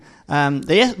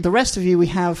The rest of you, we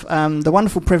have the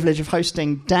wonderful privilege of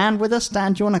hosting Dan with us.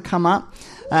 Dan, do you want to come up?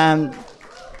 Dan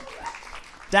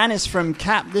is from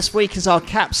CAP. This week is our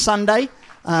CAP Sunday.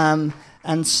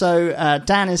 And so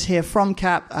Dan is here from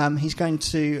CAP. He's going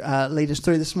to lead us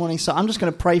through this morning. So I'm just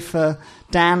going to pray for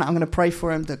Dan. I'm going to pray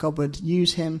for him that God would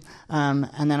use him.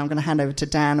 And then I'm going to hand over to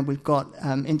Dan. And we've got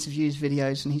interviews,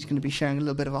 videos, and he's going to be sharing a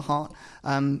little bit of a heart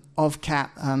of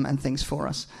CAP and things for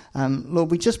us.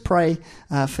 Lord, we just pray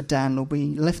for Dan. Lord, we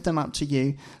lift him up to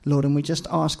you, Lord, and we just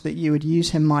ask that you would use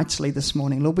him mightily this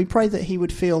morning. Lord, we pray that he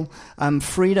would feel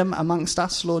freedom amongst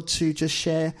us, Lord, to just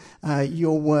share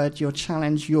your word, your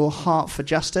challenge, your heart for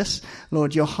justice,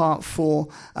 Lord, your heart for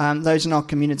those in our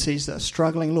communities that are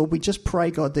struggling. Lord, we just pray,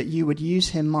 God, that you would use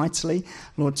him mightily,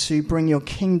 Lord, to bring your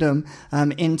kingdom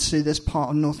into this part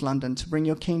of North London, to bring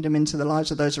your kingdom into the lives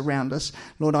of those around us,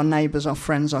 Lord, our neighbours, our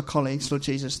friends, our colleagues, Lord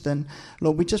Jesus. Then,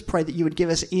 Lord, we just pray that you would give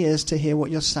us ears to hear what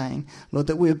you're saying, Lord,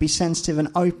 that we would be sensitive and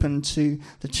open to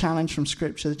the challenge from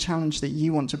Scripture, the challenge that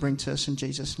you want to bring to us in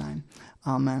Jesus' name.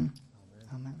 Amen.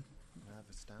 Amen.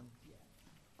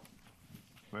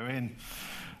 We're in.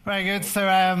 Very good.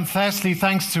 So firstly,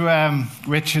 thanks to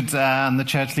Richard and the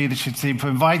church leadership team for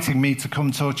inviting me to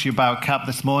come talk to you about CAP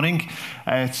this morning.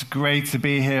 It's great to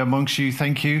be here amongst you.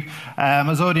 Thank you.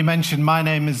 As already mentioned, my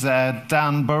name is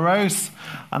Dan Burrows,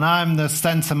 and I'm the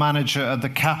centre manager at the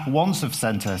CAP Wandsworth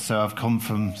Centre. So I've come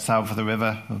from south of the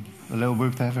river. A little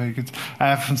book there, very good.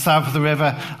 From south of the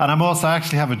river. And I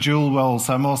actually have a dual role.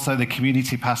 So I'm also the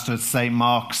community pastor at St.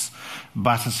 Mark's,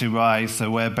 Battersea Rise,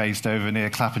 so we're based over near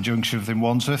Clapham Junction within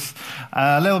Wandsworth.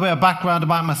 A little bit of background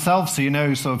about myself, so you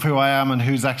know sort of who I am and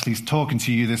who's actually talking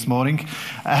to you this morning.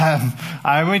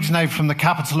 I originate from the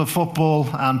capital of football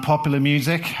and popular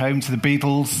music, home to the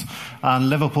Beatles and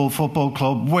Liverpool Football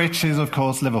Club, which is, of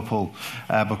course, Liverpool,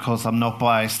 because I'm not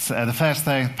biased. The first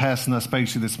person I spoke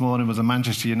to this morning was a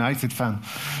Manchester United fan.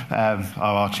 Our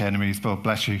arch enemies, but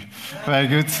bless you. Very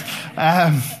good.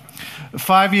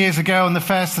 5 years ago, on the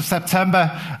 1st of September,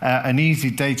 an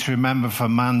easy day to remember for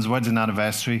man's wedding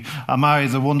anniversary, I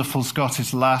married a wonderful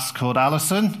Scottish lass called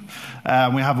Alison.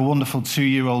 We have a wonderful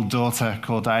 2-year-old daughter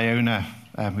called Iona,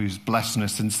 who's blessing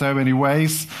us in so many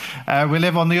ways. We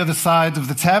live on the other side of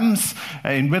the Thames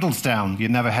in Riddlesdown.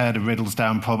 You've never heard of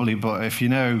Riddlesdown probably, but if you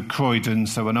know Croydon,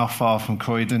 so we're not far from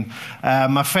Croydon.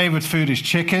 My favourite food is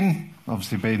chicken.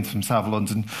 Obviously being from South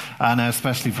London, and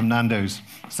especially from Nando's.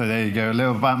 So there you go, a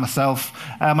little about myself.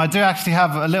 I do actually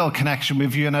have a little connection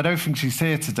with you, and I don't think she's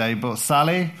here today, but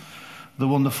Sally, the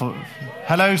wonderful...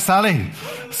 Hello, Sally.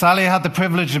 Sally had the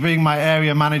privilege of being my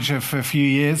area manager for a few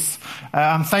years.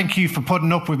 And thank you for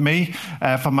putting up with me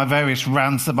for my various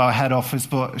rants about head office,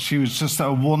 but she was just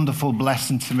a wonderful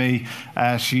blessing to me.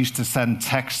 She used to send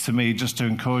texts to me just to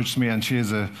encourage me, and she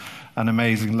is an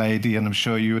amazing lady, and I'm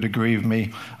sure you would agree with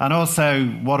me. And also,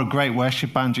 what a great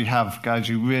worship band you have, guys.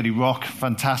 You really rock.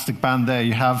 Fantastic band there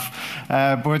you have.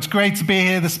 But it's great to be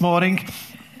here this morning.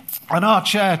 And our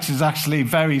church is actually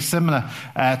very similar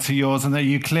to yours, in that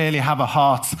you clearly have a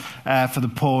heart for the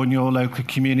poor in your local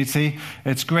community.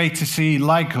 It's great to see,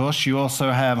 like us, you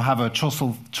also have a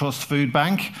Trust Food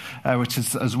Bank, which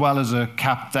is as well as a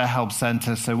CAP Debt Help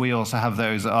Centre. So we also have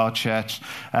those at our church.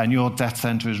 And your debt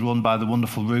centre is run by the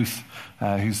wonderful Ruth,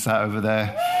 who's sat over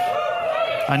there.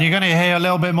 And you're going to hear a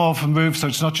little bit more from Ruth, so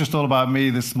it's not just all about me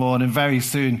this morning, very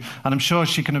soon. And I'm sure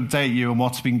she can update you on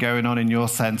what's been going on in your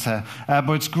centre.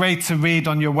 But it's great to read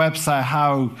on your website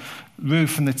how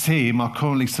Ruth and the team are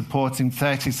currently supporting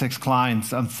 36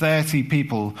 clients, and 30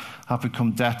 people have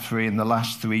become debt-free in the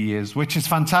last 3 years, which is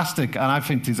fantastic, and I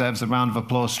think deserves a round of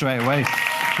applause straight away,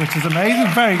 which is amazing.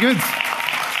 Very good.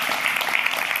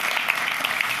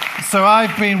 So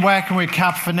I've been working with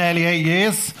CAP for nearly 8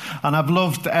 years, and I've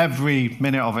loved every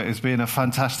minute of it. It's been a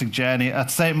fantastic journey.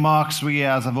 At St. Mark's,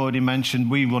 as I've already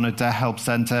mentioned, we run a debt help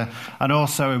centre and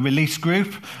also a release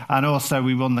group, and also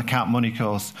we run the CAP Money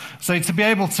course. So to be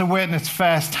able to witness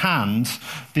firsthand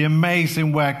the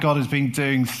amazing work God has been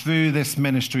doing through this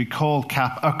ministry called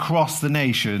CAP across the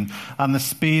nation, and the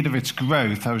speed of its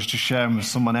growth, I was just sharing with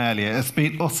someone earlier, it's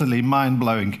been utterly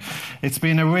mind-blowing. It's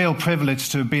been a real privilege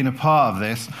to have been a part of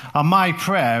this. And my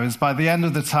prayer is by the end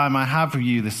of the time I have with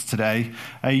you this today,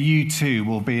 you too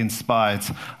will be inspired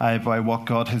by what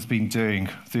God has been doing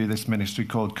through this ministry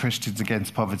called Christians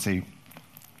Against Poverty.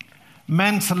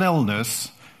 Mental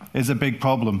illness is a big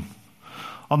problem.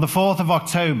 On the 4th of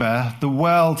October, the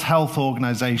World Health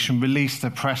Organization released a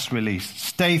press release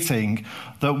stating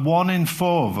that 1 in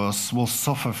 4 of us will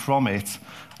suffer from it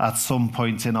at some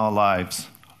point in our lives.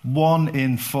 1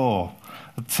 in 4.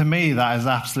 To me, that is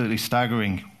absolutely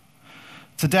staggering.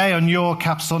 Today on Your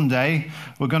Cap Sunday,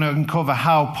 we're going to uncover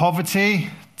how poverty,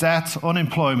 debt,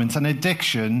 unemployment and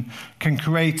addiction can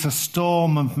create a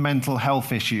storm of mental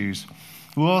health issues.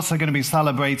 We're also going to be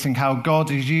celebrating how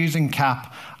God is using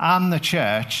CAP and the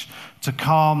church to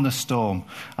calm the storm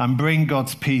and bring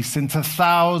God's peace into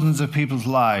thousands of people's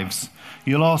lives.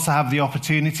 You'll also have the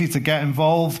opportunity to get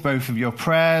involved, both with your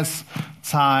prayers,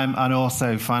 time, and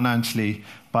also financially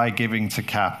by giving to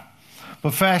CAP.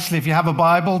 But firstly, if you have a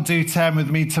Bible, do turn with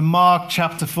me to Mark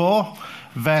chapter 4,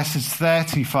 verses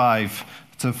 35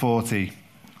 to 40.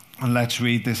 And let's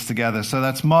read this together. So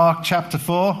that's Mark chapter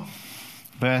 4,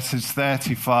 verses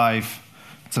 35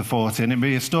 to 40. And it'll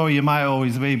be a story you might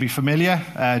always be familiar.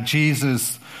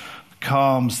 Jesus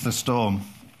calms the storm.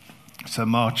 So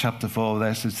Mark chapter 4,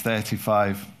 verses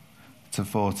 35 to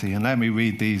 40. And let me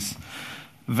read these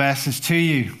verses to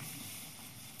you.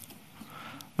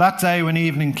 That day when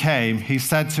evening came, he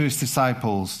said to his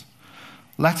disciples,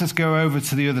 "Let us go over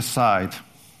to the other side."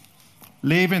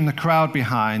 Leaving the crowd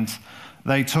behind,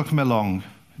 they took him along,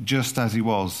 just as he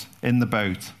was, in the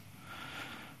boat.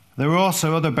 There were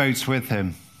also other boats with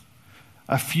him.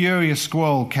 A furious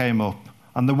squall came up,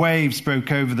 and the waves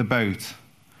broke over the boat,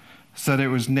 so that it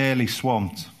was nearly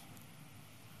swamped.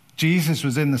 Jesus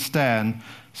was in the stern,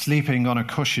 sleeping on a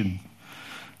cushion.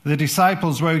 The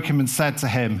disciples woke him and said to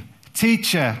him,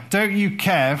 "Teacher, don't you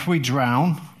care if we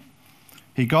drown?"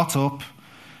 He got up,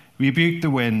 rebuked the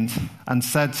wind, and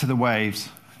said to the waves,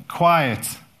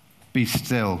 "Quiet, be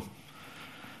still."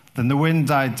 Then the wind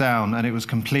died down, and it was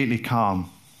completely calm.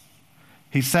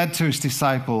 He said to his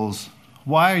disciples,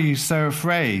 "Why are you so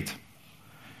afraid?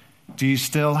 Do you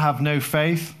still have no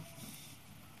faith?"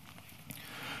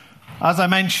 As I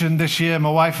mentioned, this year my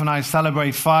wife and I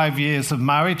celebrate 5 years of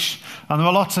marriage, and there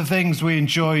are lots of things we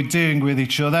enjoy doing with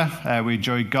each other. We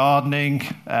enjoy gardening,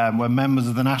 we're members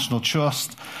of the National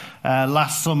Trust.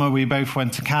 Last summer we both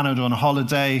went to Canada on a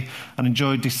holiday and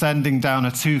enjoyed descending down a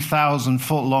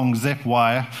 2,000-foot long zip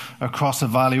wire across a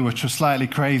valley, which was slightly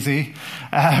crazy.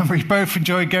 We both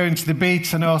enjoyed going to the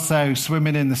beach and also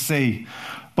swimming in the sea.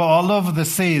 But our love of the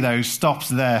sea, though, stops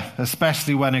there,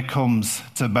 especially when it comes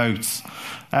to boats.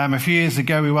 A few years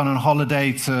ago, we went on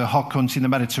holiday to hot country in the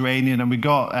Mediterranean, and we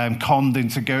got conned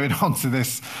into going onto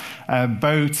this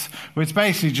boat, which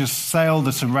basically just sailed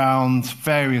us around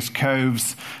various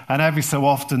coves. And every so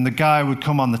often, the guy would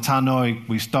come on the tannoy,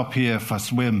 "We stop here for a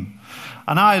swim."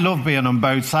 And I love being on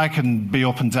boats. I can be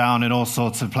up and down in all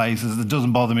sorts of places. It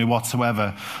doesn't bother me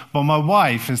whatsoever. But my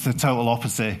wife is the total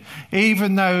opposite.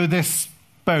 Even though this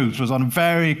boat was on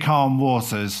very calm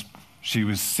waters, she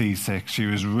was seasick. She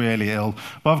was really ill.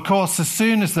 But of course, as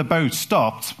soon as the boat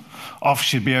stopped, off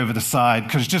she'd be over the side,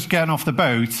 because just getting off the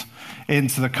boat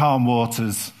into the calm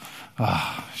waters,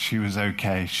 she was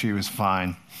okay. She was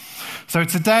fine. So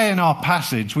today in our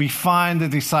passage, we find the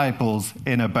disciples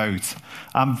in a boat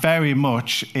and very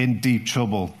much in deep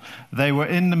trouble. They were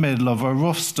in the middle of a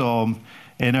rough storm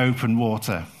in open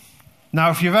water. Now,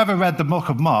 if you've ever read the book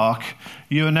of Mark,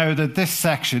 you'll know that this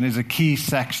section is a key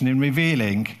section in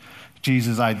revealing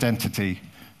Jesus' identity,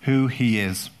 who he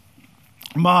is.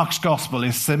 Mark's gospel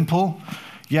is simple,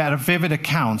 yet a vivid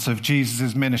account of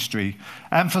Jesus' ministry,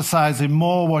 emphasizing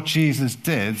more what Jesus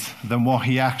did than what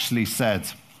he actually said.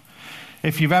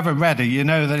 If you've ever read it, you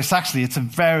know that it's a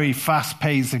very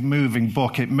fast-paced, moving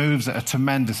book. It moves at a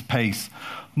tremendous pace.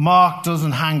 Mark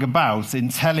doesn't hang about in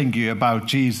telling you about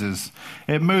Jesus.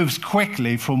 It moves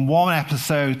quickly from one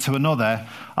episode to another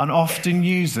and often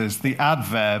uses the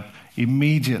adverb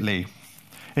immediately.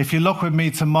 If you look with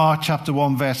me to Mark chapter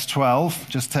 1, verse 12,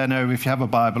 just turn over if you have a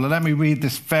Bible, and let me read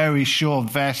this very short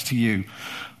verse to you.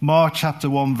 Mark chapter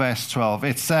 1, verse 12.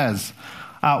 It says,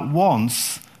 "At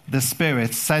once the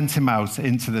Spirit sent him out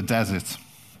into the desert."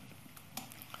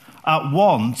 At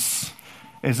once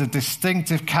is a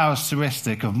distinctive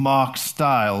characteristic of Mark's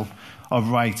style of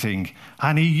writing,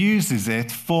 and he uses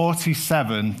it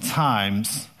 47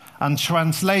 times, and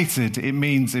translated it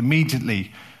means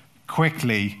immediately,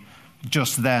 quickly,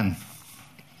 just then.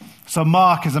 So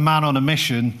Mark is a man on a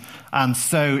mission, and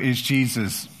so is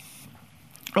Jesus.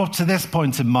 Up to this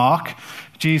point in Mark,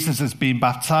 Jesus has been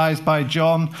baptized by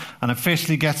John and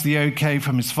officially gets the okay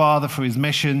from his father for his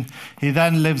mission. He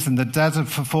then lives in the desert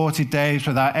for 40 days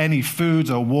without any food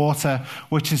or water,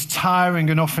 which is tiring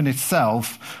enough in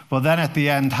itself, but then at the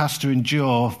end has to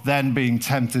endure then being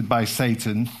tempted by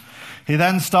Satan. He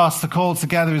then starts to call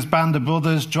together his band of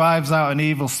brothers, drives out an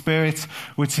evil spirit,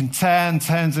 which in turn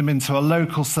turns him into a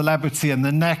local celebrity and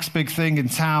the next big thing in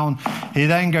town. He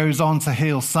then goes on to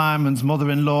heal Simon's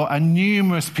mother-in-law and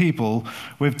numerous people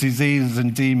with diseases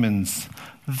and demons.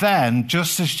 Then,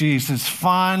 just as Jesus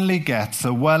finally gets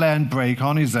a well-earned break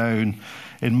on his own,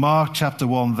 in Mark chapter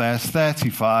 1, verse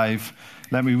 35,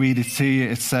 let me read it to you.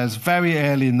 It says, very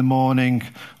early in the morning,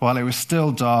 while it was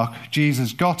still dark,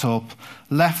 Jesus got up,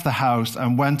 left the house,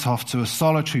 and went off to a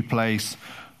solitary place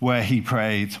where he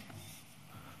prayed.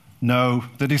 No,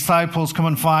 the disciples come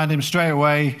and find him straight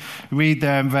away. Read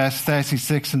there in verse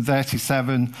 36 and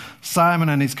 37. Simon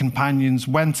and his companions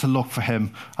went to look for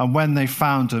him, and when they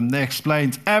found him, they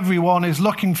explained, everyone is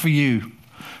looking for you.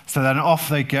 So then off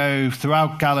they go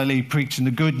throughout Galilee, preaching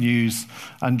the good news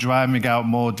and driving out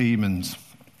more demons.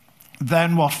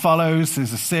 Then what follows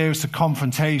is a series of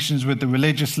confrontations with the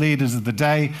religious leaders of the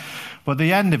day. But at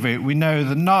the end of it, we know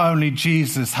that not only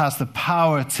Jesus has the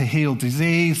power to heal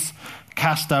disease,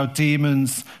 cast out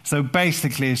demons, so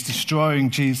basically it's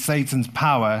destroying Satan's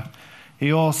power,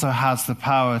 he also has the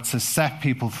power to set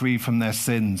people free from their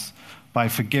sins by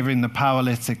forgiving the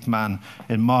paralytic man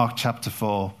in Mark chapter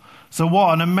 4. So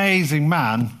what an amazing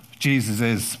man Jesus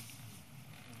is.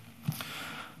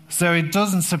 So it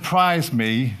doesn't surprise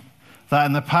me that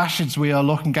in the passage we are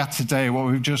looking at today, what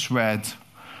we've just read,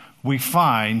 we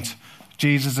find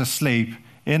Jesus asleep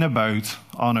in a boat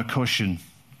on a cushion.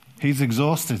 He's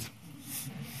exhausted.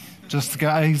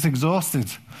 He's exhausted.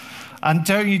 And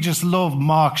don't you just love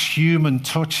Mark's human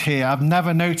touch here? I've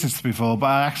never noticed before, but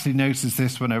I actually noticed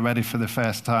this when I read it for the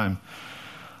first time.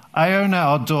 Iona,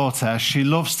 our daughter, she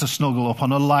loves to snuggle up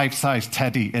on a life-size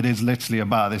teddy. It is literally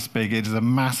about this big. It is a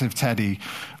massive teddy,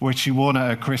 which she won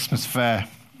at a Christmas fair.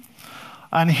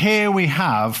 And here we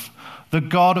have the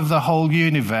God of the whole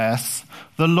universe,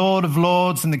 the Lord of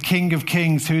lords and the King of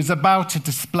kings, who is about to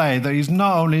display that he's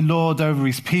not only Lord over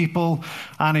his people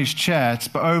and his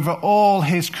church, but over all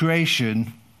his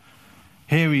creation.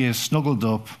 Here he is, snuggled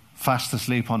up, fast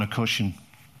asleep on a cushion,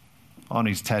 on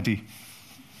his teddy.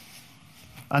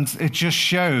 And it just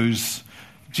shows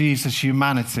Jesus'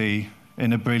 humanity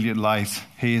in a brilliant light.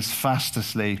 He is fast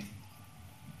asleep.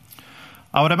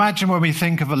 I would imagine when we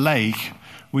think of a lake,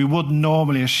 we wouldn't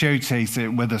normally associate it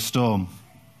with a storm.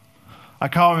 I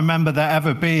can't remember there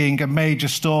ever being a major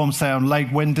storm, say, on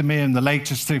Lake Windermere in the Lake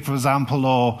District, for example,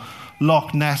 or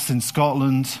Loch Ness in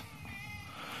Scotland.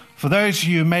 For those of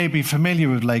you who may be familiar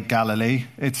with Lake Galilee,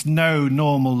 it's no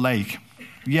normal lake.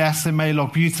 Yes, it may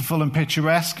look beautiful and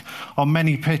picturesque on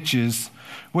many pictures,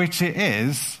 which it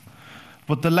is,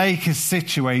 but the lake is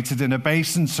situated in a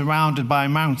basin surrounded by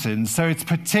mountains, so it's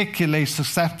particularly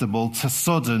susceptible to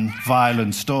sudden,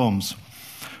 violent storms.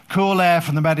 Cool air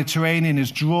from the Mediterranean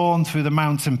is drawn through the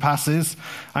mountain passes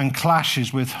and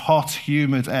clashes with hot,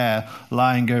 humid air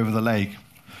lying over the lake.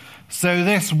 So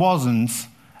this wasn't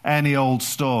any old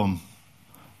storm.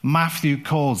 Matthew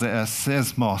calls it a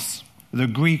seismos, the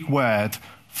Greek word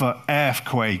for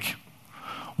earthquake.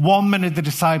 1 minute the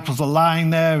disciples are lying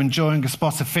there enjoying a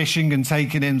spot of fishing and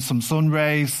taking in some sun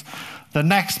rays. The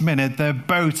next minute their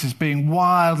boat is being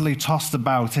wildly tossed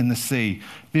about in the sea.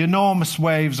 The enormous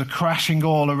waves are crashing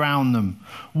all around them.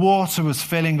 Water was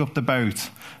filling up the boat.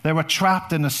 They were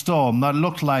trapped in a storm that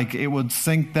looked like it would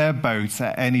sink their boat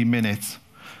at any minute.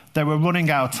 They were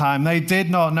running out of time. They did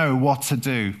not know what to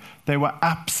do. They were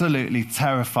absolutely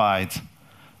terrified.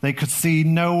 They could see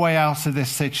no way out of this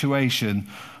situation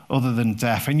other than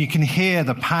death. And you can hear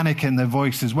the panic in their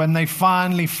voices when they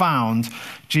finally found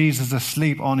Jesus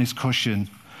asleep on his cushion.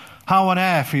 How on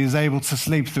earth he is able to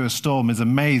sleep through a storm is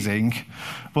amazing.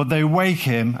 But they wake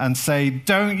him and say,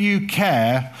 "Don't you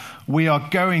care? We are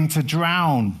going to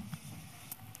drown."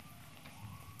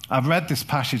 I've read this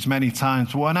passage many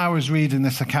times, but when I was reading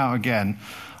this account again,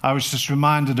 I was just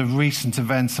reminded of recent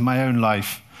events in my own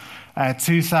life.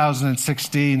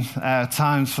 2016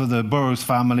 times for the Burrows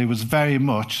family was very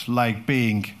much like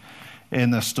being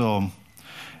in a storm.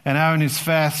 In Aaron's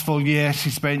first full year, she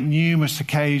spent numerous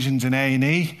occasions in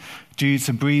A&E due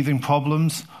to breathing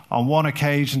problems. On one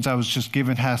occasion, I was just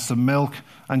giving her some milk,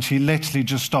 and she literally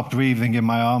just stopped breathing in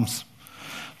my arms.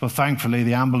 But thankfully,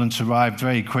 the ambulance arrived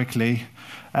very quickly.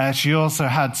 She also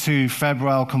had 2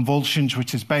 febrile convulsions,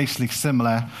 which is basically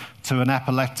similar to an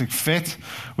epileptic fit,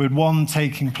 with one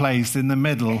taking place in the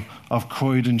middle of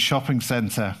Croydon Shopping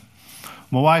Centre.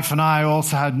 My wife and I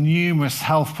also had numerous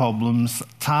health problems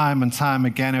time and time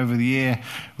again over the year,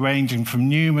 ranging from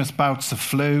numerous bouts of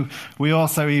flu. We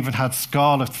also even had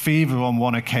scarlet fever on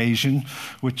one occasion,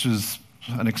 which was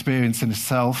an experience in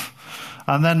itself.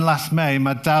 And then last May,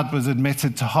 my dad was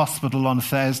admitted to hospital on a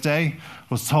Thursday,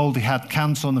 was told he had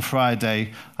cancer on the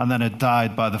Friday, and then had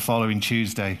died by the following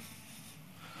Tuesday.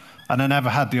 And I never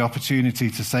had the opportunity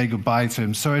to say goodbye to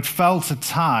him. So it felt at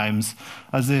times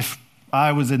as if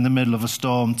I was in the middle of a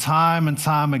storm, time and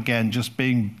time again, just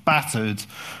being battered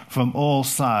from all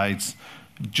sides,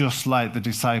 just like the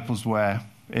disciples were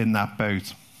in that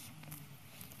boat.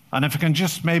 And if I can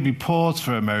just maybe pause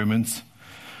for a moment,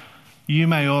 you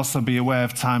may also be aware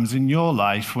of times in your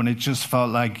life when it just felt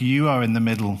like you are in the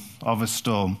middle of a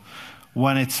storm,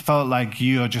 when it's felt like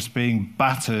you are just being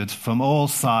battered from all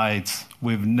sides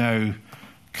with no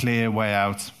clear way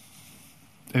out.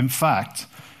 In fact,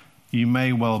 you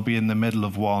may well be in the middle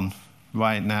of one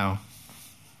right now.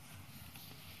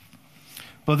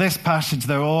 But this passage,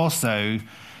 there also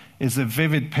is a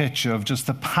vivid picture of just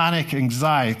the panic,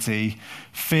 anxiety,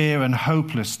 fear, and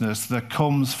hopelessness that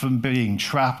comes from being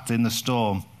trapped in the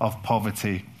storm of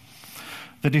poverty.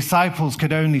 The disciples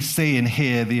could only see and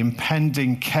hear the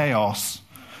impending chaos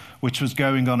which was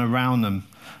going on around them.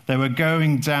 They were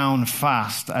going down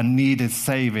fast and needed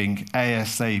saving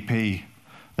ASAP.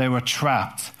 They were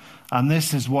trapped, and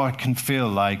this is what it can feel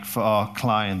like for our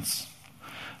clients.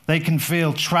 They can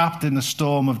feel trapped in the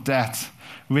storm of debt,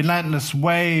 relentless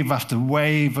wave after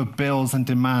wave of bills and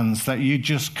demands that you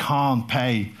just can't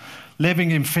pay,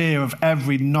 living in fear of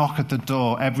every knock at the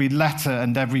door, every letter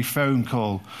and every phone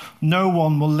call. No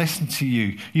one will listen to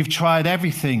you. You've tried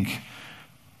everything,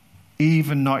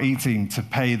 even not eating to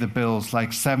pay the bills, like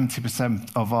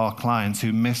 70% of our clients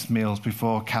who miss meals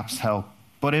before CAP's help.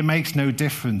 But it makes no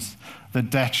difference. The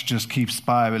debt just keeps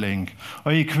spiraling.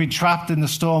 Or you can be trapped in the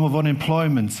storm of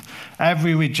unemployment.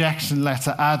 Every rejection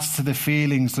letter adds to the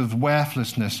feelings of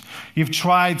worthlessness. You've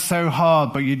tried so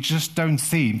hard, but you just don't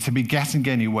seem to be getting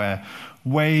anywhere.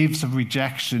 Waves of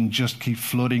rejection just keep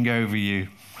flooding over you.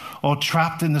 Or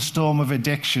trapped in the storm of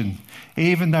addiction.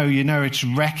 Even though you know it's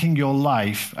wrecking your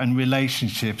life and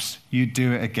relationships, you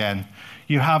do it again.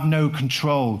 You have no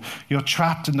control. You're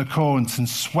trapped in the current and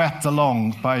swept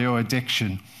along by your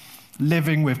addiction,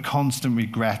 living with constant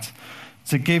regret.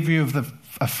 To give you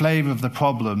a flavour of the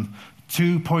problem,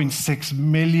 2.6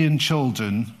 million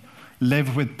children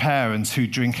live with parents who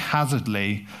drink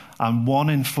hazardly, and 1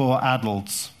 in 4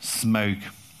 adults smoke.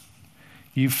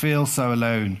 You feel so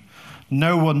alone.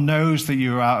 No one knows that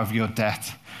you are out of your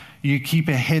debt. You keep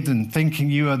it hidden, thinking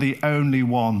you are the only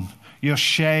one. Your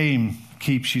shame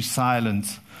keeps you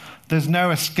silent. There's no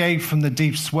escape from the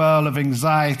deep swirl of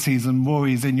anxieties and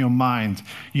worries in your mind.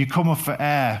 You come up for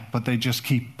air, but they just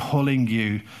keep pulling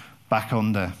you back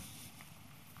under.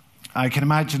 I can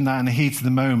imagine that in the heat of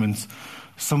the moment,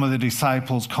 some of the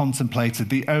disciples contemplated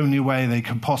the only way they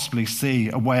could possibly see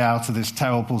a way out of this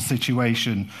terrible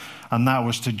situation, and that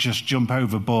was to just jump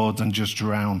overboard and just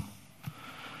drown.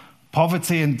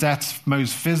 Poverty and debt's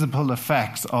most visible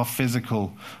effects are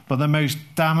physical, but the most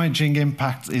damaging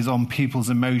impact is on people's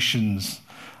emotions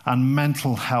and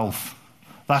mental health.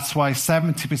 That's why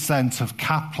 70% of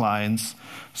CAP clients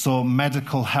sought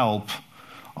medical help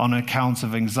on account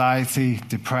of anxiety,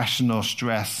 depression, or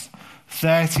stress.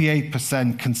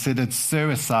 38% considered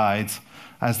suicide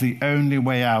as the only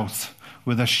way out,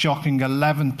 with a shocking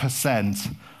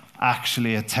 11%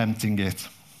 actually attempting it.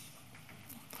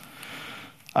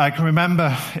 I can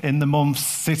remember in the months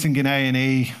sitting in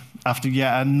A&E after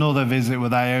yet another visit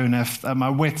with Iona at my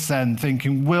wit's end,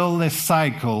 thinking, will this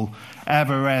cycle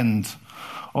ever end?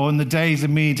 Or in the days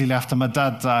immediately after my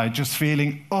dad died, just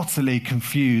feeling utterly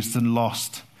confused and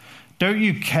lost. Don't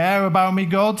you care about me,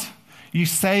 God? You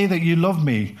say that you love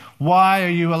me. Why are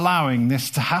you allowing this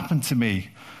to happen to me?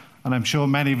 And I'm sure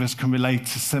many of us can relate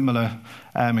to similar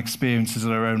experiences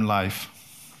in our own life.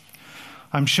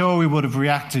 I'm sure we would have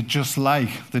reacted just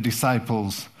like the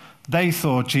disciples. They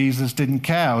thought Jesus didn't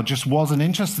care or just wasn't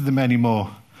interested in them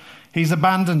anymore. He's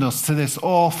abandoned us to this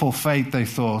awful fate, they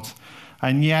thought.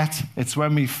 And yet, it's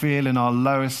when we feel in our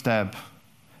lowest ebb,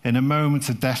 in a moment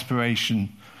of desperation,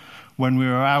 when we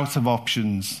are out of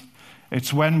options,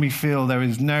 it's when we feel there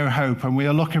is no hope and we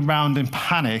are looking around in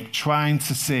panic, trying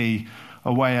to see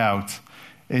a way out.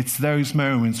 It's those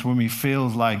moments when we feel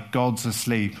like God's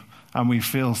asleep and we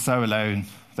feel so alone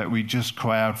that we just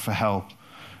cry out for help.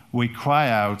 We cry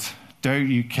out, don't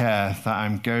you care that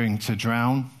I'm going to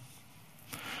drown?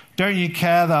 Don't you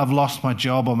care that I've lost my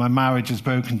job or my marriage has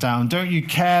broken down? Don't you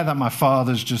care that my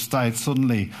father's just died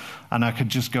suddenly? And I could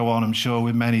just go on, I'm sure,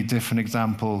 with many different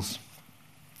examples.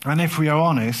 And if we are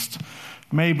honest,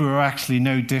 maybe we're actually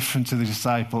no different to the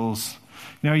disciples.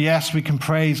 Yes, we can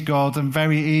praise God and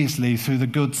very easily through the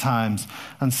good times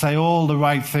and say all the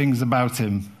right things about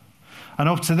him. And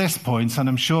up to this point, and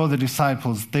I'm sure the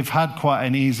disciples, they've had quite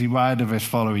an easy ride of it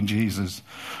following Jesus.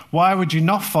 Why would you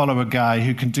not follow a guy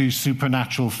who can do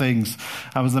supernatural things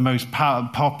and was the most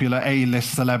popular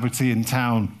A-list celebrity in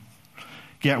town?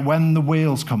 Yet when the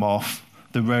wheels come off,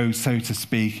 the road, so to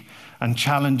speak, and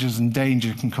challenges and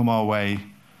danger can come our way,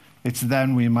 it's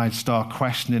then we might start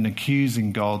questioning,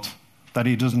 accusing God that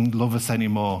he doesn't love us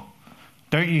anymore.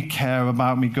 Don't you care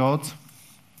about me, God?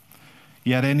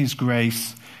 Yet in his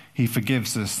grace, he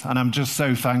forgives us, and I'm just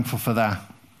so thankful for that.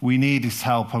 We need his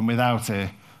help, and without it,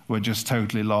 we're just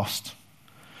totally lost.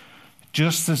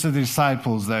 Just as the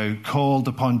disciples, though, called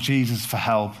upon Jesus for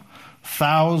help,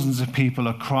 thousands of people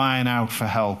are crying out for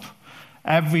help.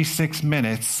 Every 6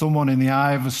 minutes, someone in the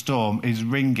eye of a storm is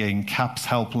ringing CAP's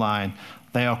helpline.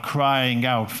 They are crying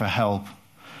out for help.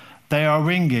 They are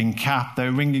ringing CAP,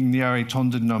 they're ringing the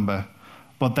 0800 number,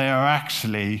 but they are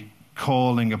actually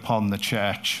calling upon the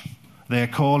church. They're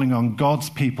calling on God's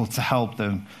people to help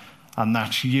them, and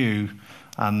that's you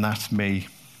and that's me.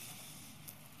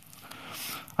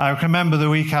 I remember the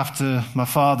week after my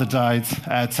father died,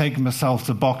 taking myself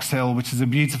to Box Hill, which is a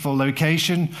beautiful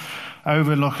location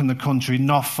overlooking the country,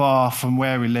 not far from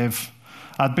where we live.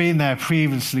 I'd been there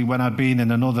previously when I'd been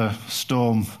in another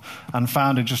storm and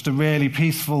found it just a really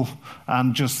peaceful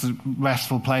and just a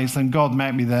restful place, and God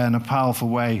met me there in a powerful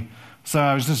way. So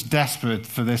I was just desperate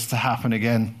for this to happen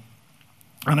again.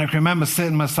 And I can remember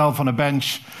sitting myself on a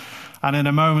bench, and in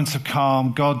a moment of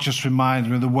calm, God just reminded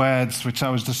me of the words which I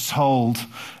was just told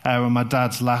when my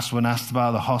dad's last one asked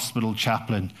about the hospital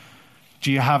chaplain.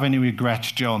 Do you have any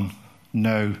regrets, John?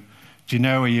 No. Do you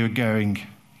know where you're going?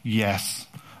 Yes.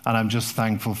 And I'm just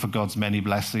thankful for God's many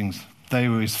blessings. They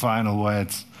were his final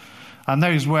words. And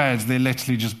those words, they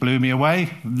literally just blew me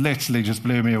away. Literally just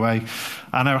blew me away.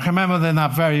 And I remember in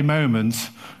that very moment,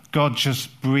 God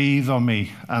just breathed on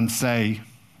me and say,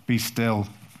 be still.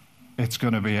 It's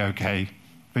going to be okay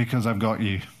because I've got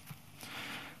you.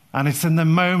 And it's in the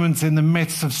moments, in the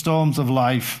midst of storms of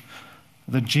life,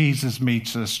 that Jesus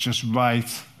meets us just right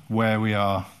where we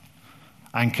are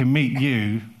and can meet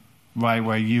you right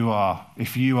where you are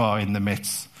if you are in the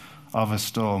midst of a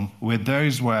storm. With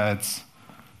those words,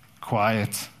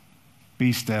 quiet,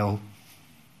 be still,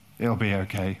 it'll be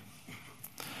okay.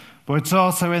 But it's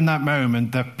also in that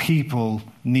moment that people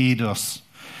need us,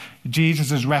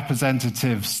 Jesus'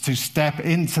 representatives, to step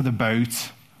into the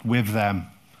boat with them,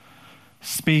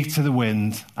 speak to the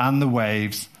wind and the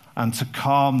waves, and to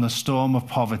calm the storm of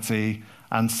poverty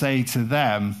and say to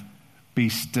them, be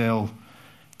still,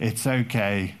 it's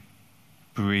okay,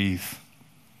 breathe.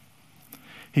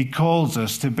 He calls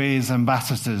us to be his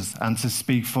ambassadors and to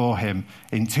speak for him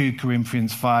in 2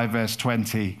 Corinthians 5 verse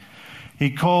 20. He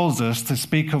calls us to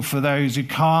speak up for those who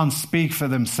can't speak for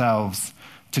themselves,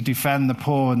 to defend the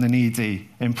poor and the needy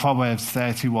in Proverbs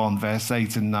 31 verse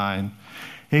 8 and 9.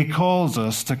 He calls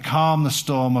us to calm the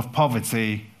storm of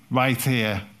poverty right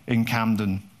here in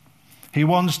Camden. He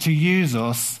wants to use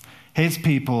us, his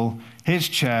people, his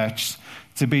church,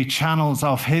 to be channels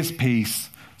of his peace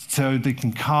so they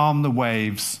can calm the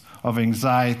waves of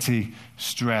anxiety,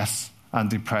 stress, and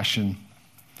depression.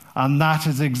 And that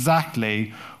is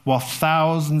exactly what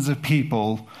thousands of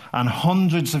people and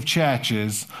hundreds of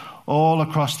churches all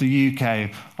across the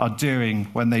UK are doing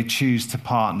when they choose to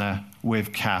partner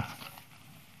with CAP.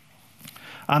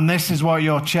 And this is what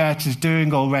your church is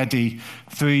doing already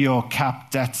through your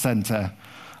CAP Debt Centre,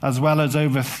 as well as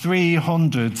over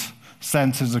 300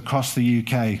 centres across the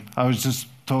UK. I was just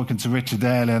talking to Richard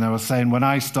earlier, and I was saying when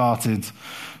I started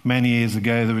many years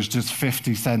ago, there was just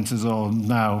 50 centres, or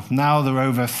now there are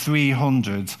over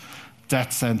 300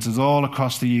 debt centres all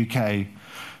across the UK.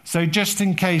 So just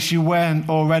in case you weren't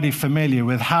already familiar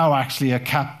with how actually a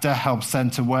CAP Debt Help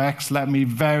Centre works, let me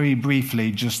very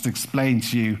briefly just explain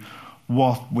to you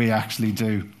what we actually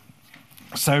do.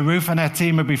 So Ruth and her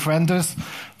team will befriend us.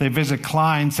 They visit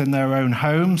clients in their own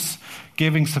homes,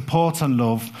 giving support and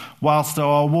love, whilst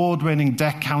our award-winning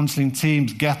debt counselling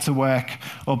teams get to work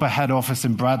up at head office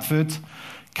in Bradford.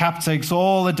 CAP takes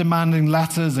all the demanding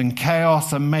letters and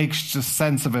chaos and makes just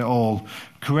sense of it all,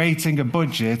 creating a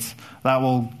budget that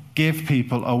will give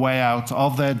people a way out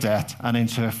of their debt and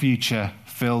into a future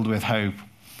filled with hope.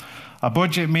 A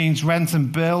budget means rent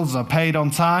and bills are paid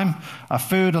on time. A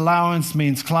food allowance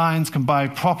means clients can buy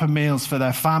proper meals for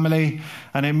their family.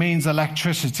 And it means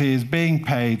electricity is being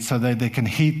paid so that they can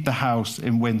heat the house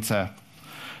in winter.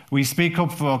 We speak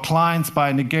up for our clients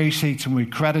by negotiating with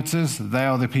creditors, they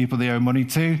are the people they owe money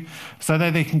to, so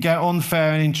that they can get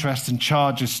unfair interest and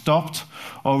charges stopped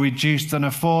or reduced and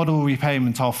affordable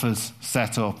repayment offers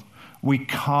set up. We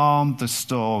calm the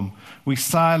storm. We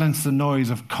silence the noise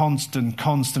of constant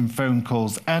phone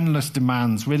calls, endless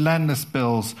demands, relentless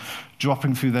bills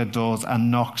dropping through their doors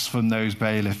and knocks from those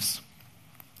bailiffs.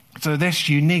 So this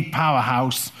unique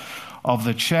powerhouse of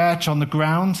the church on the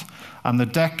ground, and the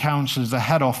debt counsellors, the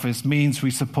head office, means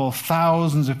we support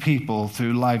thousands of people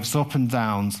through life's up and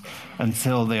downs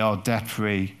until they are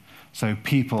debt-free. So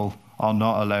people are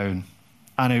not alone.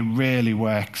 And it really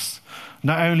works.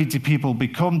 Not only do people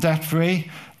become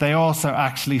debt-free, they also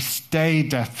actually stay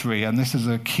debt-free. And this is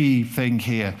a key thing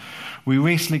here. We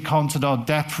recently counted our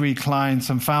debt-free clients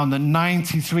and found that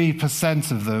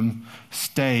 93% of them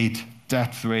stayed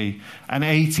debt-free, and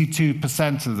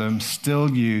 82% of them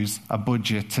still use a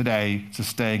budget today to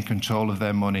stay in control of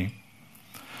their money.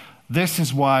 This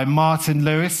is why Martin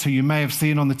Lewis, who you may have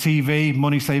seen on the TV,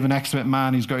 money-saving expert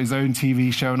man, he's got his own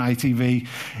TV show on ITV,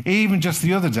 even just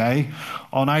the other day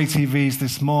on ITV's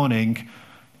This Morning,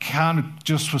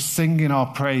 just was singing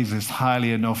our praises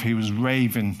highly enough. He was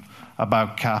raving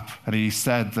about CAP, and he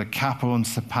said that CAP are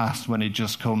unsurpassed when it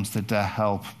just comes to debt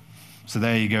help. So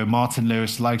there you go. Martin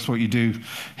Lewis likes what you do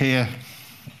here.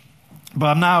 But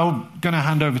I'm now going to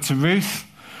hand over to Ruth,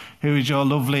 who is your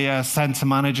lovely centre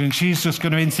manager, and she's just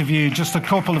going to interview just a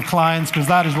couple of clients, because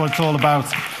that is what it's all about.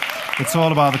 It's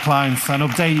all about the clients, and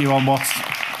update you on what's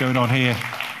going on here.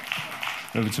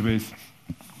 Over to Ruth.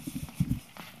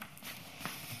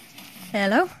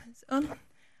 Hello. It's on.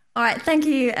 All right. Thank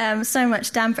you so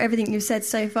much, Dan, for everything you've said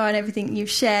so far and everything you've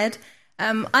shared.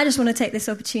 I just want to take this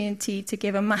opportunity to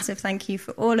give a massive thank you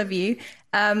for all of you.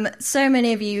 So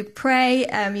many of you pray,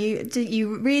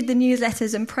 you read the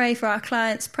newsletters and pray for our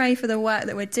clients, pray for the work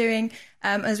that we're doing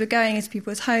as we're going into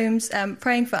people's homes,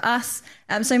 praying for us.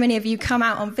 So many of you come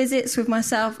out on visits with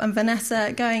myself and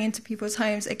Vanessa, going into people's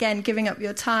homes, again, giving up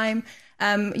your time.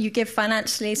 You give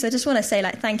financially. So I just want to say,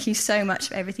 thank you so much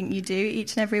for everything you do,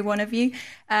 each and every one of you.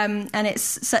 And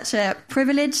it's such a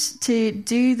privilege to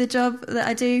do the job that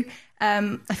I do.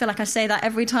 I feel like I say that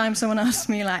every time someone asks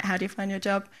me, how do you find your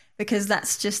job? Because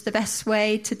that's just the best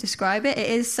way to describe it. It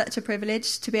is such a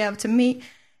privilege to be able to meet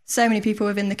so many people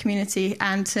within the community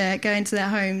and to go into their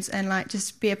homes and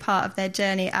just be a part of their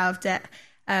journey out of debt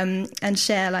and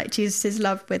share Jesus'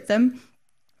 love with them.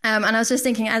 And I was just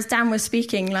thinking, as Dan was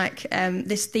speaking,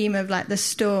 this theme of the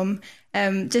storm,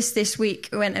 just this week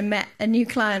I went and met a new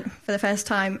client for the first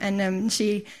time, and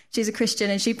she's a Christian,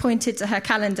 and she pointed to her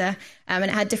calendar, and it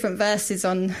had different verses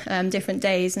on different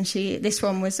days, and this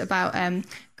one was about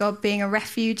God being a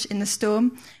refuge in the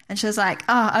storm. And she was like,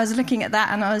 I was looking at that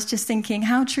and I was just thinking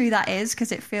how true that is,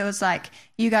 because it feels like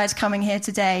you guys coming here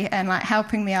today and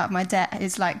helping me out of my debt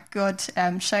is God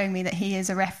showing me that he is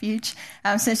a refuge.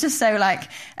 So it's just so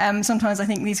sometimes I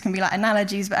think these can be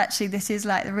analogies, but actually this is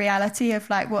the reality of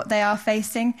what they are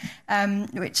facing,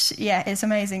 which is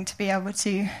amazing to be able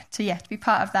to be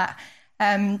part of that.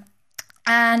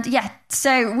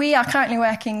 So we are currently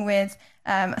working with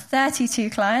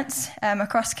 32 clients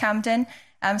across Camden.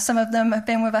 Some of them have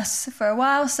been with us for a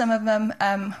while, some of them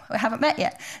we haven't met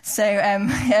yet. So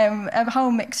a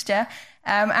whole mixture.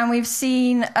 And we've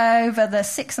seen over the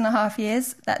 6.5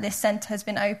 years that this centre has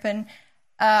been open,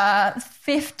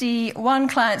 51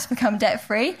 clients become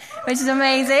debt-free, which is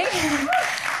amazing.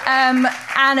 And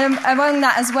among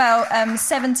that as well,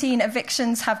 17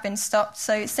 evictions have been stopped.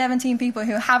 So 17 people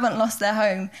who haven't lost their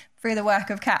home through the work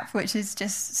of CAP, which is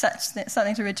just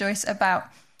something to rejoice about.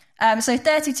 So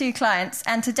 32 clients,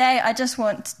 and today I just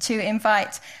want to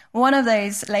invite one of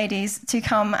those ladies to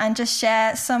come and just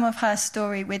share some of her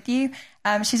story with you.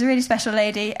 She's a really special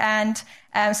lady, and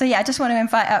I just want to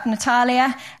invite up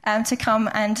Natalia to come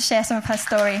and share some of her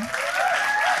story.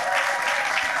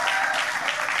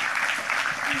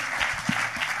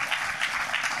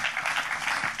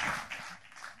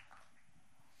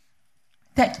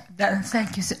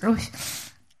 Thank you,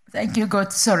 Ruth. Thank you,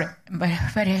 God. Sorry,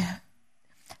 very,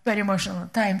 very emotional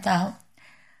time now.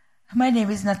 My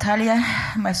name is Natalia.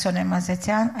 My surname is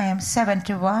Mazetian. I am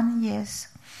 71 years,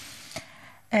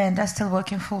 and I'm still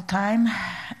working full time.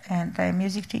 And I'm a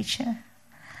music teacher.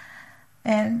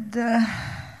 And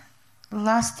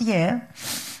last year,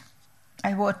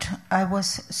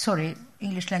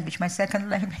 English language, my second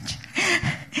language.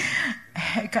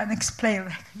 I can't explain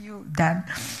like you, Dan.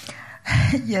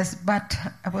 Yes, but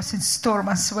I was in storm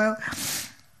as well,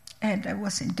 and I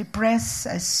was in depressed.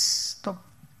 I stopped.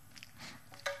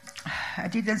 I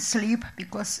didn't sleep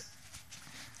because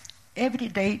every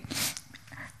day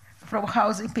from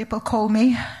housing people call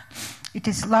me. It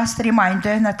is last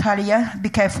reminder, Natalia, be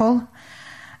careful.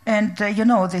 And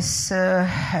this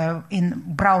in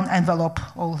brown envelope,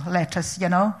 all letters,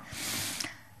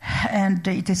 And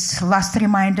it is last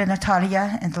reminder,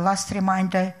 Natalia, and the last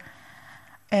reminder.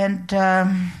 And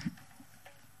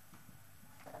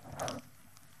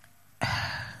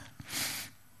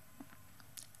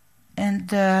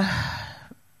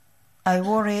I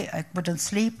worry, I couldn't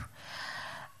sleep.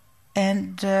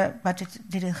 But it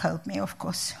didn't help me, of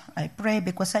course. I pray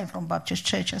because I'm from Baptist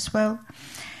church as well.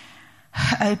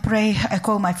 I pray, I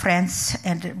call my friends,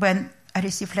 and when I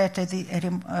receive letter, the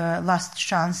last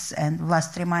chance and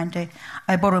last reminder,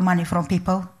 I borrow money from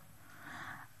people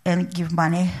and give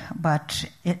money, but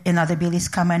another bill is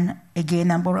coming,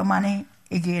 again I borrow money,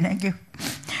 again I give,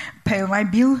 pay my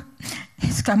bill,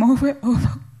 it's come over.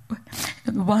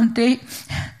 And one day,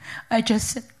 I just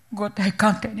said, God, I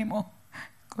can't anymore.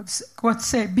 God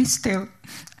said, be still.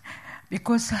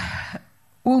 Because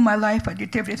all my life I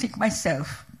did everything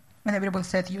myself. When everybody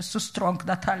said, you're so strong,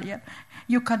 Natalia,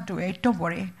 you can't do it, don't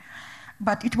worry.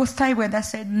 But it was time when I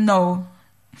said, no,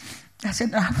 that's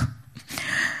enough.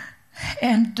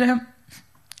 And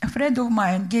a friend of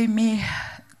mine gave me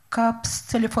CAP's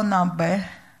telephone number.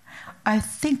 I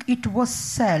think it was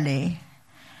Sally,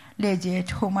 lady at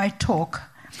whom I talk.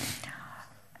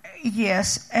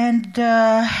 Yes, and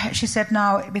she said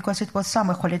now, because it was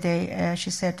summer holiday, she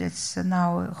said it's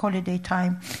now holiday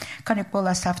time, can you call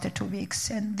us after 2 weeks?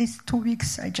 And these 2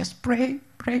 weeks I just pray.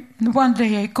 And one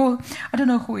day I call, I don't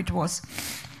know who it was,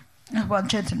 one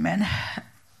gentleman,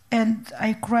 and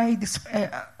I cried,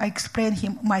 I explained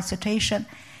him my situation.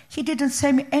 He didn't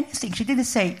say me anything. She didn't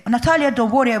say, Natalia,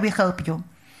 don't worry, I will help you.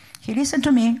 He listened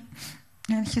to me,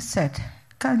 and he said,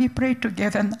 can we pray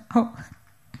together now?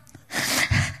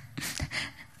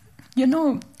 You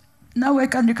know, now I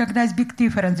can recognize big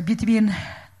difference between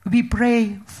we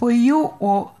pray for you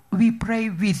or we pray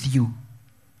with you.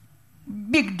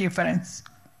 Big difference.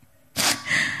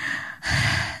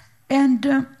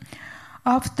 And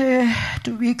after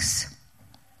 2 weeks,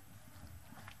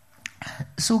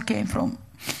 Sue came from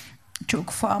Chalk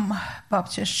Farm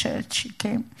Baptist Church. She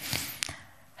came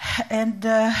and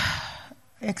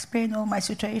explained all my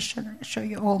situation, show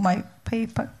you all my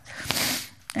paper.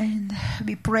 And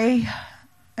we pray,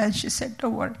 and she said,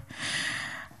 don't worry,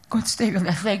 God stay with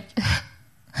us. Like,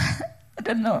 I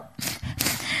don't know.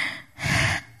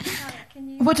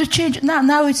 What to change?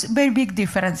 Now it's a very big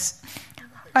difference.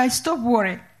 I stop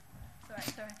worrying.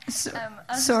 Sorry. I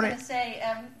was just going to say,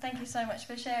 thank you so much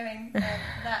for sharing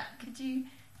that. Could you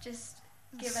just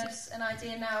give us an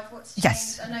idea now of what's changed?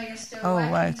 Yes. I know you're still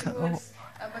working towards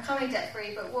becoming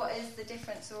debt-free, but what is the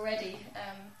difference already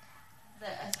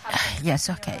that has happened? Yes,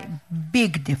 okay.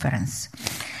 Big difference.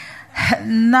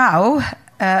 Now,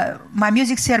 my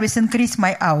music service increased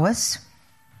my hours.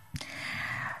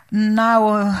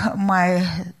 Now my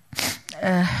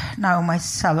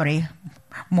salary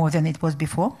more than it was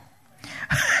before.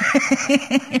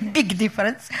 Big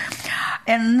difference.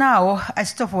 And now I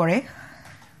stop worrying.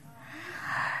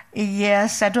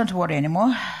 Yes, I don't worry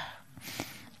anymore.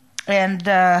 And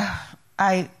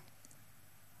I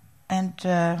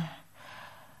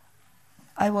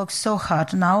work so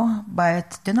hard now,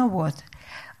 but you know what?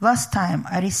 Last time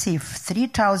I received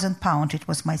 £3,000, it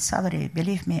was my salary.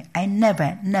 Believe me, I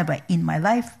never in my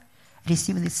life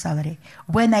received this salary.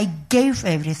 When I gave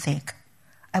everything,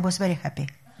 I was very happy.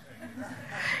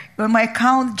 When my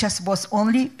account just was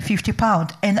only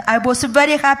 £50, and I was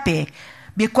very happy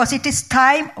because it is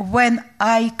time when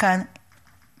I can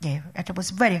give. And I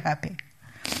was very happy.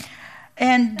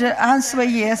 And answer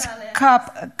yes,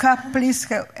 Cap, please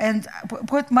help. And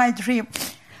what my dream?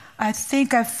 I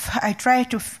think I try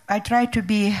to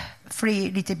be free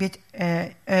a little bit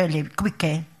early,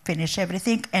 quicker, finish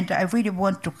everything, and I really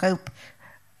want to help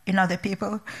in other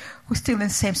people who are still in the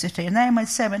same situation. I'm at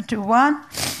 71,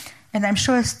 and I'm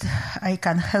sure I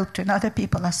can help to other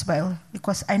people as well,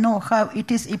 because I know how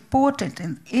it is important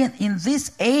in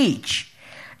this age,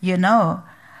 you know.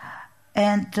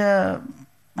 And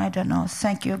I don't know.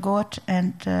 Thank you, God,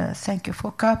 and thank you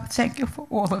for CAP. Thank you for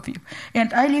all of you.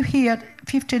 And I live here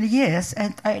 15 years,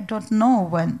 and I don't know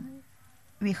when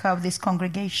we have this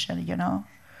congregation, you know.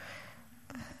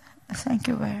 Thank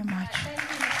you very much.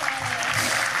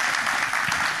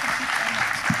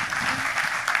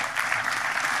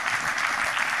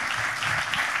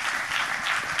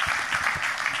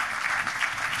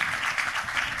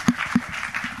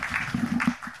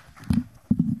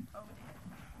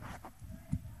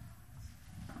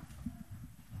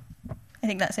 I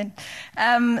think that's in.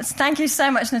 Thank you so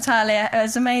much, Natalia. It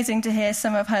was amazing to hear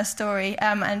some of her story.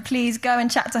 And please go and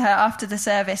chat to her after the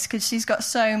service, because she's got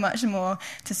so much more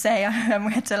to say.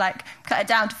 We had to cut it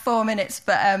down to 4 minutes.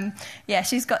 But yeah,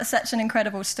 she's got such an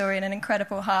incredible story and an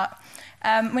incredible heart.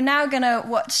 We're now going to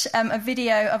watch a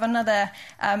video of another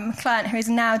client who is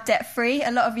now debt-free.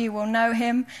 A lot of you will know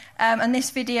him. And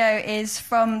this video is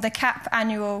from the CAP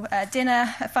annual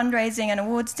dinner, fundraising and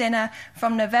awards dinner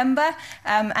from November.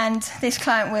 And this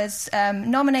client was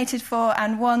nominated for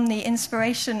and won the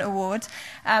Inspiration Award,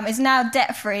 is now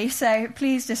debt-free. So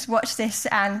please just watch this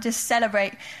and just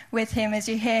celebrate with him as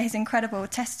you hear his incredible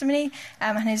testimony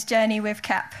and his journey with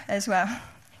CAP as well.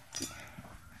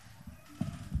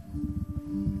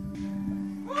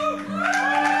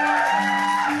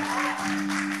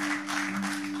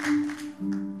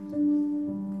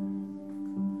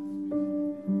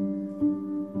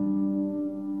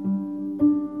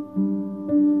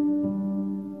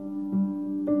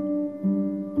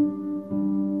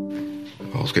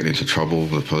 I was getting into trouble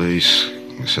with the police.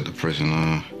 I said the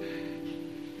prisoner.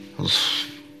 I was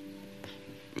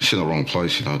in the wrong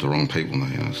place, the wrong people.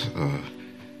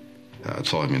 At the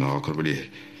time, I could really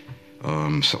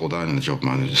settle down in the job,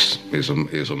 man. It was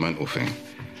a mental thing,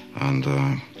 and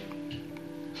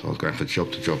so I was going from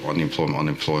job to job,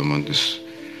 unemployment.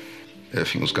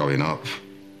 Everything was going up.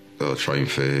 The train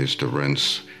fares, the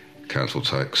rents, council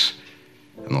tax,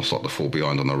 and I started to fall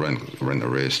behind on the rent. The rent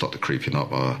arrears started creeping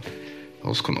up. I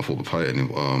couldn't afford to pay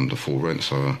the full rent,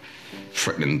 so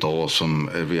threatening doors from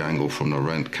every angle, from the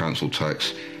rent, council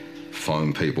tax,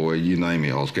 phone people, you name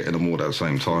it. I was getting them all at the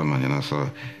same time, man. So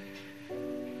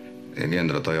in the end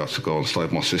of the day, I had to go and stay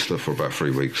with my sister for about 3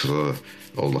 weeks. I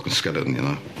was like a skeleton,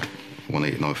 I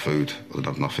wouldn't eat no food. I didn't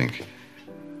have nothing.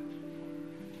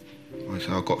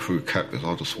 I got through CAP because I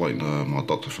was just waiting my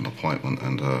doctor for an appointment,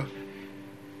 and I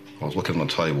was looking on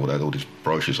the table, they had all these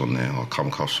brochures on there. I come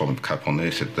across some CAP on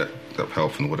there, said that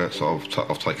help and all that, so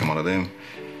I've taken one of them.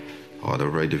 I had a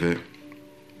read of it.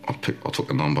 I took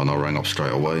the number and I rang up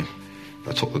straight away.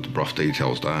 I took the rough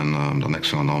details down. The next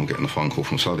thing I know, I'm getting a phone call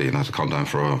from Sally, and I had to come down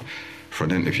for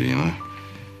an interview, And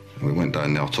we went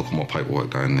down there, I took all my paperwork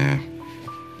down there.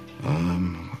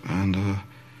 And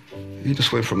he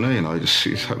just went from there, it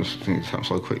happened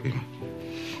so quickly.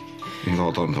 I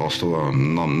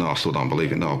still don't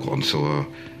believe it now. I've got until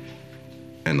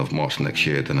end of March next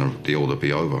year, then the order will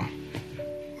be over.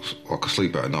 I can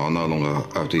sleep better now. I no longer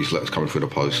have these letters coming through the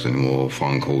post anymore,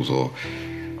 phone calls, or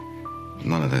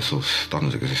none of that sort of stuff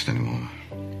doesn't exist anymore.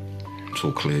 It's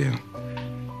all clear,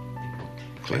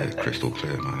 crystal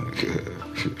clear, man.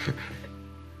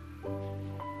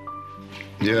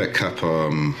 Yeah, CAP,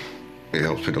 it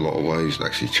helps me in a lot of ways. It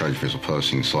actually changed me as a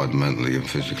person inside, mentally and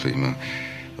physically, man.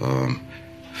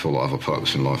 I feel like I have a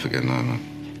purpose in life again now, man.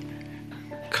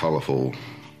 Colourful,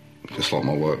 just like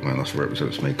my work, man. That's what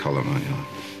represents me, colour, man.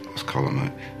 That's colour,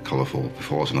 mate. Colourful.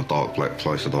 Before I was in a dark black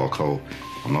place, a dark hole,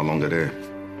 I'm no longer there.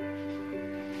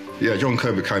 Yeah, John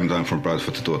Kirby came down from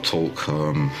Bradford to do a talk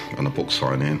and a book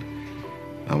signing.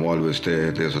 And while he was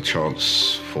there, there's a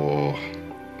chance for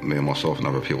me and myself and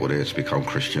other people there to become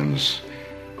Christians.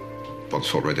 But I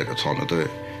was not ready at the time to do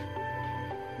it.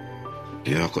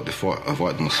 Yeah, I got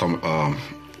invited on some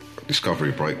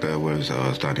discovery break there, where I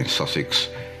was down in Sussex.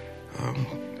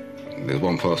 There's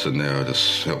one person there who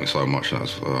just helped me so much. And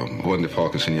that was Wendy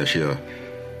Parkinson. Yeah, she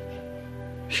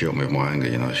helped me with my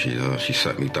anger. She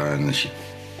sat me down and she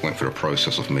went through the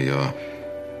process of me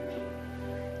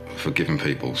forgiving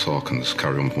people, so I can just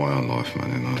carry on with my own life,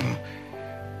 man.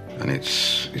 And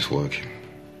it's working.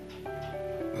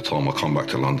 The time I come back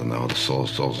to London now, I was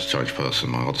a changed person,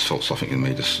 man. I just felt something in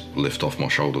me just lift off my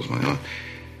shoulders, man.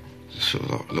 Just a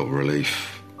little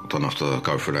relief. I don't have to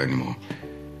go through that anymore.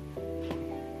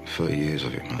 30 years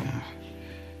of it, man.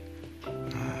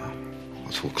 I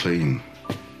just feel clean.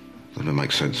 Doesn't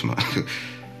make sense, man. I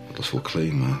just feel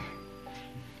clean, man.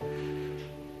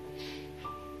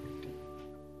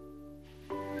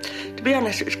 To be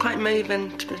honest, it was quite moving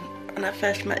when I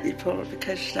first met you, Paul,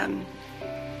 because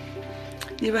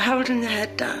you were holding your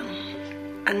head down,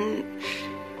 and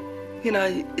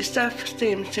your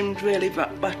self-esteem seemed really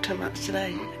rock bottom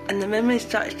actually. And then when we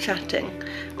started chatting,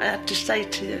 I had to say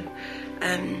to you,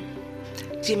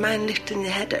 do you mind lifting your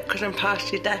head up, because I'm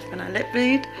partially deaf and I lip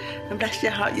read, and bless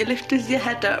your heart, you lifted your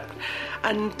head up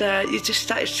and you just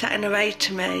started chatting away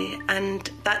to me, and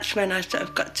that's when I sort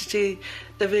of got to see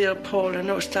the real Paul, and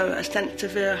also a sense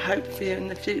of real hope for you in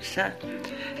the future.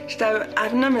 So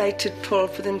I've nominated Paul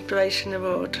for the Inspiration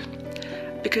Award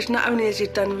because not only has he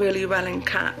done really well in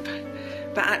CAP,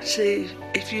 but actually,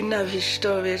 if you know his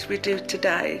story as we do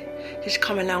today, he's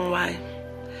come a long way.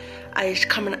 He's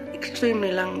come an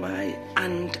extremely long way,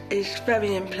 and he's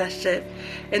very impressive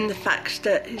in the fact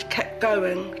that he's kept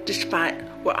going despite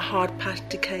what a hard past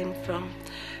he came from.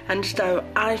 And so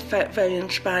I felt very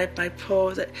inspired by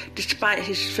Paul, that despite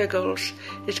his struggles,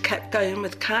 he's kept going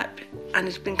with CAP and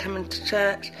he's been coming to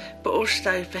church, but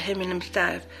also for him and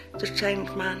himself, the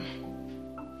changed man.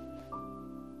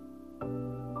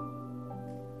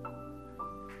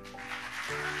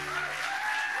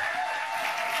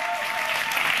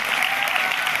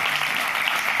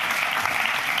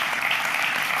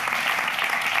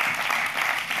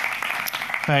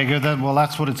 Very good then. Well,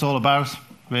 that's what it's all about,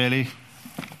 really.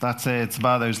 That's it. It's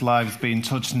about those lives being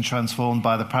touched and transformed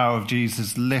by the power of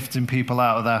Jesus, lifting people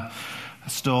out of that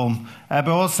storm. But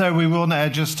also we run,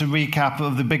 just to recap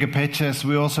of the bigger picture, so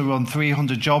we also run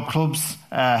 300 job clubs,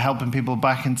 helping people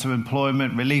back into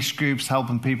employment, release groups,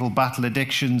 helping people battle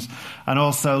addictions, and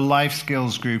also life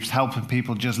skills groups, helping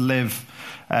people just live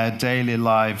daily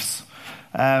lives.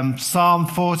 Psalm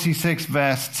 46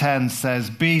 verse 10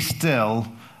 says, "Be still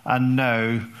and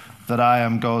know that I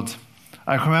am God."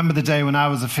 I can remember the day when I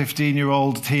was a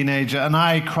 15-year-old teenager and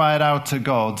I cried out to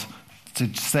God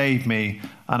to save me,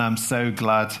 and I'm so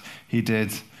glad he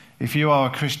did. If you are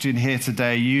a Christian here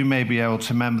today, you may be able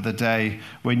to remember the day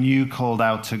when you called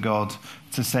out to God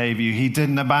to save you. He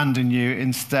didn't abandon you.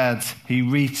 Instead, he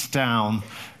reached down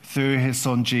through his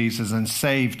son Jesus and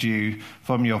saved you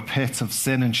from your pit of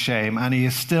sin and shame. And he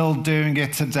is still doing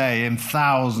it today in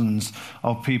thousands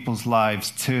of people's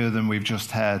lives, 2 of them we've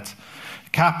just heard.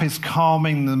 CAP is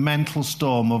calming the mental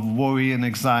storm of worry and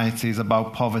anxieties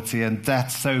about poverty and debt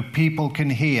so people can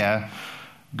hear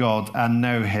God and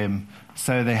know him,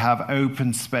 so they have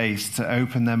open space to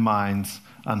open their minds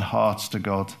and hearts to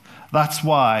God. That's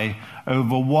why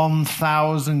over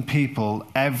 1,000 people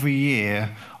every year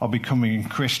are becoming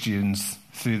Christians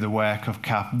through the work of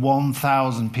CAP.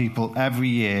 1,000 people every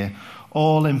year,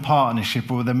 all in partnership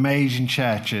with amazing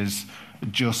churches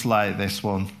just like this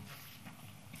one.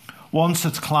 One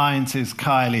such client is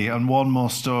Kylie, and one more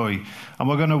story. And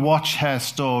we're going to watch her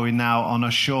story now on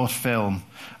a short film.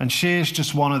 And she is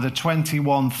just one of the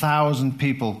 21,000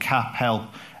 people CAP help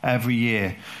every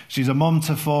year. She's a mum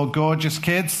to 4 gorgeous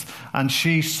kids, and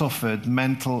she suffered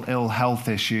mental ill health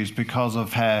issues because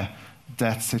of her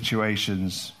debt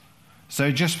situations.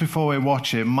 So just before we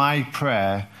watch it, my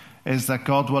prayer is that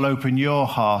God will open your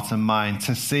heart and mind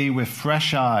to see with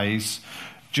fresh eyes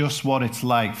just what it's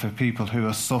like for people who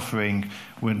are suffering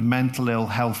with mental ill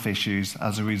health issues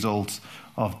as a result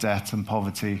of debt and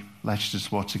poverty. Let's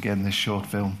just watch again this short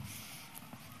film.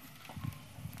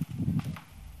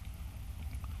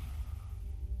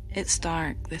 It's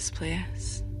dark, this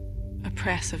place.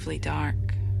 Oppressively dark.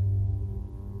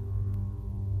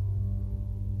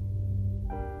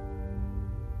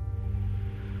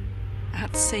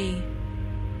 At sea,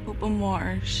 open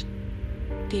waters,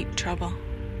 deep trouble.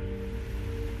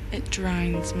 It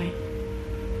drowns me.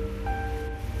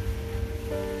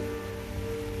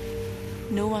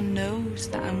 No one knows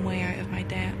that I'm way out of my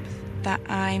depth, that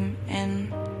I'm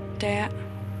in debt.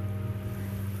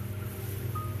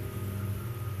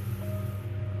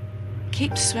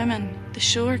 Keep swimming, the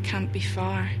shore can't be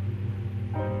far.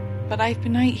 But I've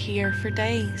been out here for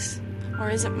days, or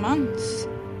is it months,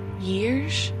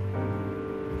 years?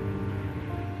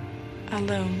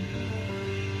 Alone.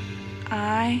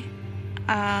 I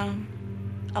am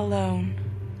alone.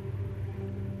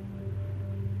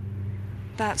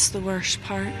 That's the worst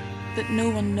part, that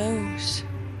no one knows.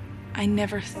 I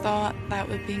never thought that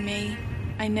would be me.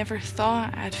 I never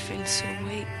thought I'd feel so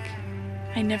weak.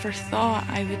 I never thought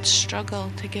I would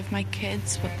struggle to give my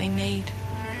kids what they need.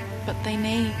 But they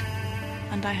need,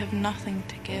 and I have nothing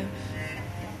to give.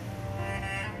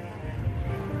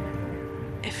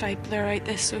 If I blur out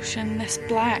this ocean, this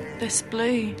black, this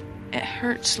blue, it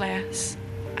hurts less.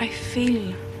 I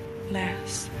feel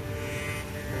less.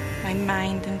 My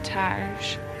mind in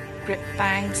tatters, gripped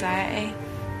by anxiety.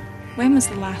 When was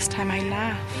the last time I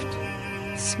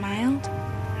laughed? Smiled?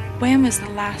 When was the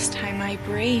last time I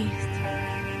breathed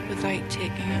without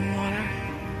taking in water?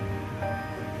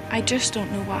 I just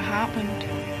don't know what happened,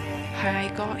 how I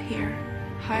got here,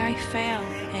 how I fell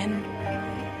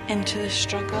into the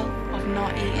struggle of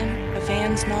not eating, of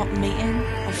ends not meeting,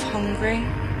 of hungry,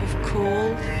 of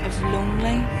cold, of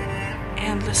lonely,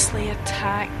 endlessly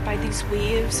attacked by these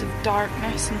waves of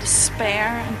darkness and despair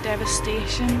and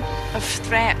devastation, of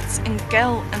threats and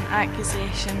guilt and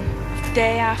accusation, of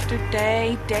day after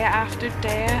day after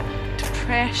day,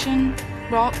 depression,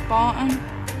 rock bottom,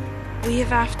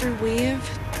 wave after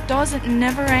wave. Does it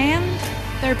never end?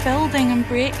 They're building and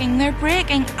breaking, they're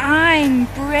breaking, I'm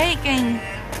breaking.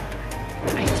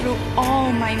 I throw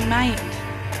all my might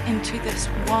into this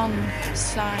one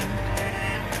sound.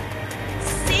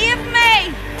 Save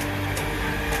me!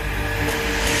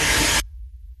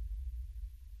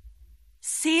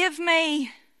 of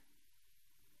me.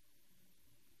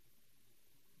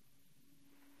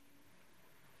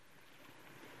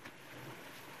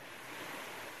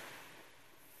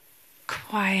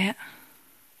 Quiet.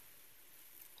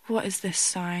 What is this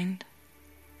sound?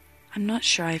 I'm not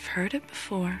sure I've heard it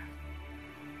before.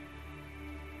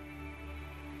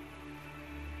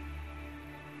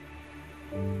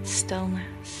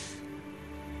 Stillness.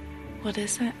 What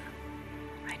is it?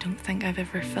 I don't think I've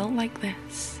ever felt like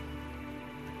this.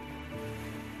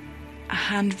 A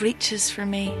hand reaches for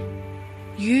me.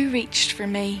 You reached for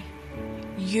me.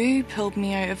 You pulled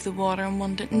me out of the water and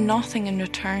wanted nothing in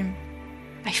return.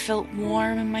 I felt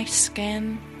warm in my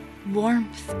skin,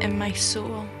 warmth in my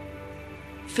soul.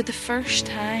 For the first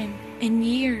time in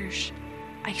years,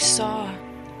 I saw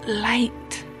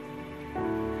light.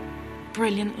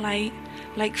 Brilliant light,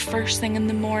 like first thing in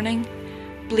the morning,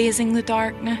 blazing the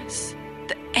darkness,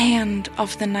 the end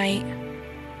of the night.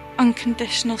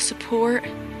 Unconditional support,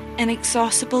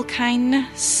 inexhaustible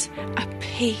kindness, a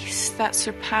peace that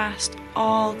surpassed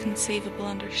all conceivable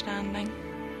understanding.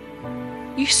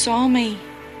 You saw me.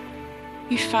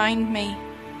 You found me.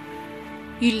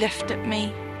 You lifted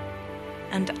me.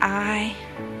 And I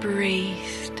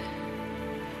breathed.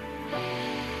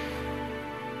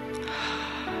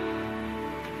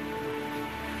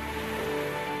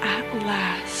 At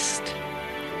last.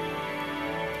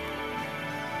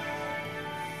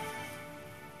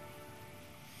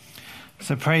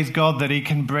 So praise God that he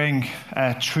can bring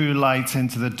true light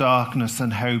into the darkness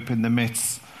and hope in the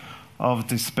midst of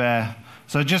despair.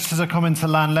 So just as I come into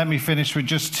land, let me finish with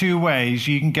just 2 ways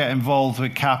you can get involved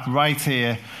with CAP right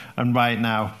here and right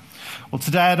now. Well,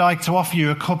 today I'd like to offer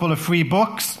you a couple of free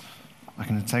books. I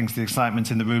can sense the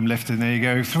excitement in the room lifting. There you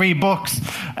go. 3 books.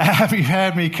 You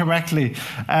heard me correctly.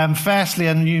 Firstly,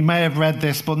 and you may have read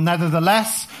this, but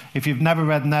Nevertheless, if you've never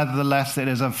read Nevertheless, it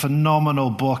is a phenomenal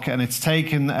book, and it's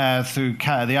taken through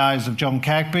the eyes of John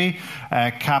Kirkby,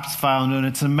 CAP's founder, and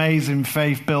it's an amazing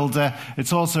faith builder.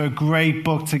 It's also a great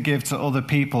book to give to other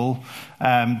people,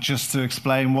 just to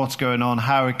explain what's going on,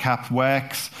 how a CAP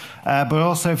works. But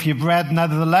also, if you've read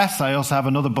Nevertheless, I also have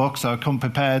another book, so I come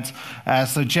prepared.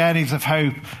 So Journeys of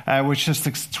Hope, which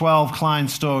just 12 client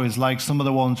stories, like some of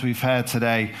the ones we've heard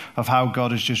today, of how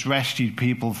God has just rescued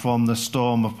people from the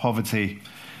storm of poverty.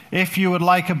 If you would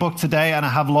like a book today, and I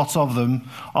have lots of them,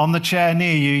 on the chair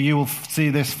near you, you will see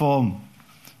this form.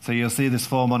 So you'll see this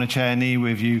form on a chair near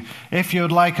with you. If you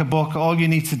would like a book, all you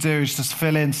need to do is just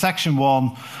fill in section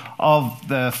 1 of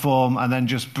the form and then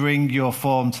just bring your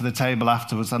form to the table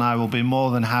afterwards, and I will be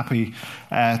more than happy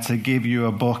to give you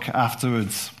a book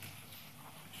afterwards.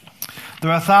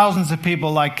 There are thousands of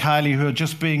people like Kylie who are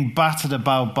just being battered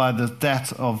about by the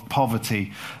debt of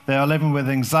poverty. They are living with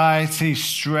anxiety,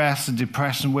 stress, and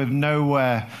depression with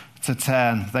nowhere to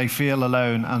turn. They feel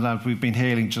alone, and as we've been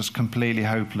hearing, just completely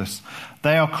hopeless.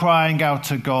 They are crying out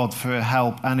to God for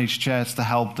help and his church to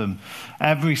help them.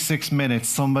 Every 6 minutes,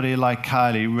 somebody like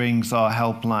Kylie rings our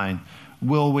helpline.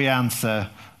 Will we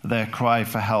answer their cry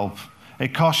for help?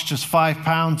 It costs just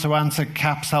 £5 to answer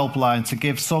CAP's helpline, to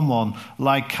give someone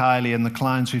like Kylie and the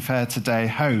clients we've heard today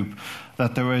hope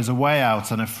that there is a way out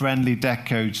and a friendly debt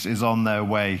coach is on their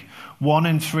way. 1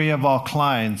 in 3 of our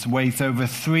clients wait over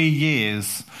 3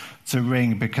 years to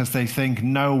ring because they think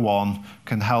no one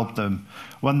can help them.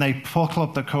 When they pluck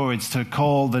up the courage to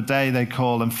call the day they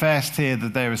call and first hear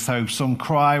that there is hope, some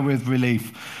cry with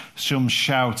relief, some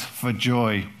shout for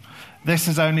joy. This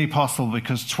is only possible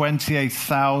because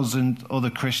 28,000 other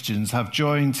Christians have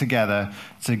joined together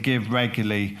to give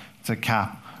regularly to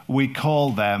CAP. We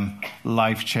call them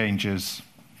life changers.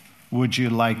 Would you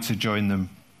like to join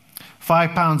them?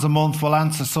 £5 a month will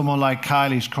answer someone like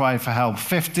Kylie's cry for help.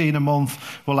 $15 a month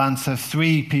will answer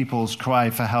 3 people's cry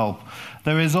for help.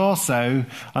 There is also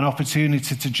an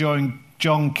opportunity to join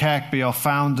John Kirkby, our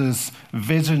founder's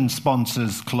Vision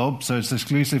Sponsors Club, so it's an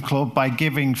exclusive club, by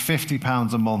giving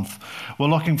 £50 a month. We're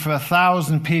looking for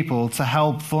 1,000 people to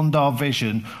help fund our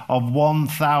vision of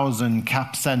 1,000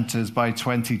 CAP centres by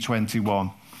 2021.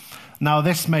 Now,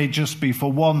 this may just be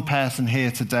for one person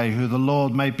here today who the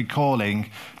Lord may be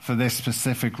calling for this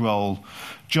specific role.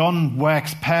 John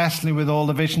works personally with all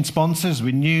the vision sponsors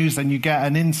with news, and you get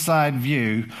an inside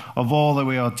view of all that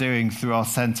we are doing through our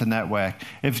centre network.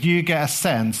 If you get a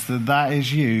sense that that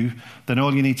is you, then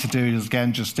all you need to do is,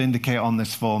 again, just indicate on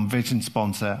this form, vision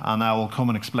sponsor, and I will come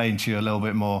and explain to you a little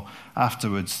bit more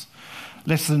afterwards.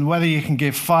 Listen, whether you can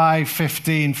give 5,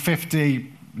 15,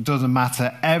 50, doesn't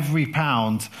matter. Every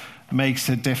pound makes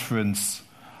a difference.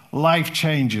 Life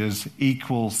Changers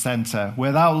equals centre.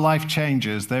 Without Life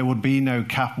Changers, there would be no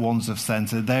CAP Ones of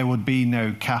Centre. There would be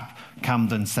no CAP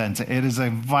Camden Centre. It is a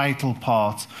vital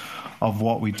part of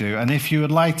what we do. And if you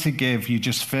would like to give, you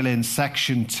just fill in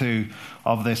section 2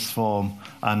 of this form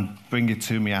and bring it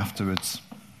to me afterwards.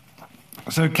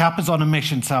 So CAP is on a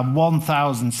mission to have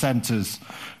 1,000 centres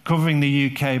covering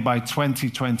the UK by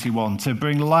 2021 to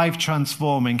bring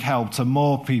life-transforming help to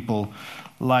more people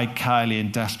like Kylie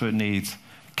in desperate need.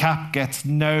 CAP gets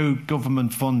no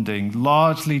government funding,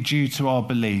 largely due to our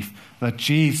belief that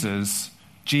Jesus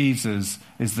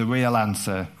is the real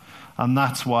answer. And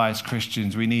that's why, as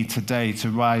Christians, we need today to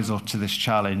rise up to this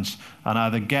challenge and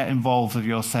either get involved with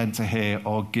your centre here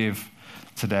or give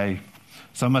today.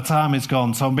 So my time is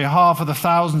gone. So on behalf of the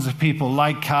thousands of people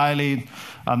like Kylie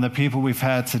and the people we've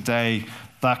heard today,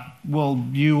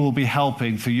 you will be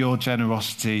helping through your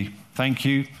generosity. Thank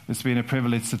you. It's been a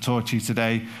privilege to talk to you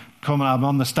today. I'm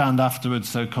on the stand afterwards,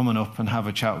 so come on up and have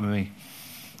a chat with me.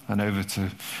 And over to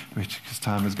Richard, because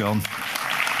time is gone.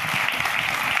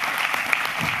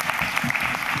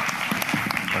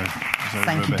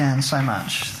 Thank you, Dan, so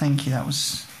much. Thank you. That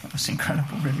was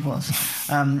incredible, it really was.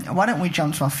 Why don't we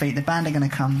jump to our feet? The band are going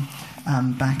to come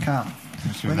back up.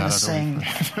 We're going to sing.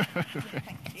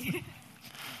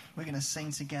 We're going to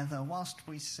sing together. Whilst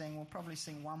we sing, we'll probably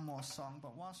sing one more song,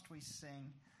 but whilst we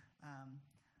sing,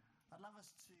 I'd love us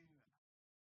to...